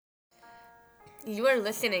You are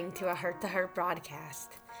listening to a heart-to-heart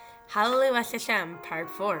broadcast. Hallelu Hashem, Part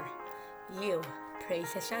 4. You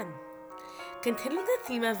praise Hashem. Continuing the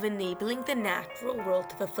theme of enabling the natural world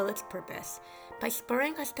to fulfill its purpose by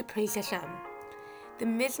spurring us to praise Hashem. The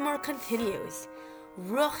Mizmor continues,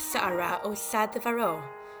 Ruch Sa'ara Osad Devaro,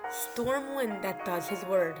 storm wind that does his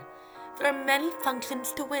word. There are many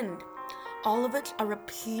functions to wind, all of which are a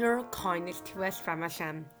pure kindness to us from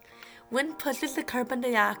Hashem. Wind pushes the carbon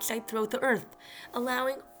dioxide throughout the earth,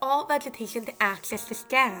 allowing all vegetation to access this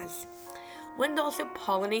gas. Wind also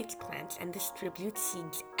pollinates plants and distributes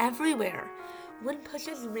seeds everywhere. Wind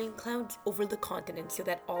pushes rain clouds over the continent so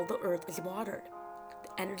that all the earth is watered.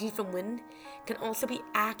 The energy from wind can also be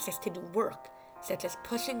accessed to do work, such as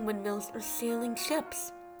pushing windmills or sailing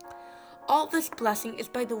ships. All this blessing is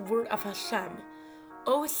by the word of Hashem,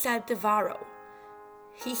 Osad Devaro.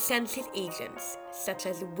 He sends his agents, such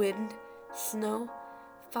as wind, snow,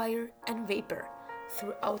 fire, and vapor,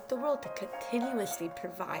 throughout the world to continuously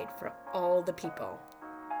provide for all the people.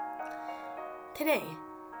 Today,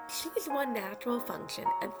 choose one natural function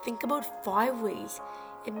and think about 5 ways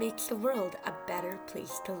it makes the world a better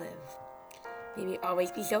place to live. May we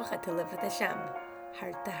always be zocha to live with Hashem,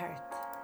 heart to heart.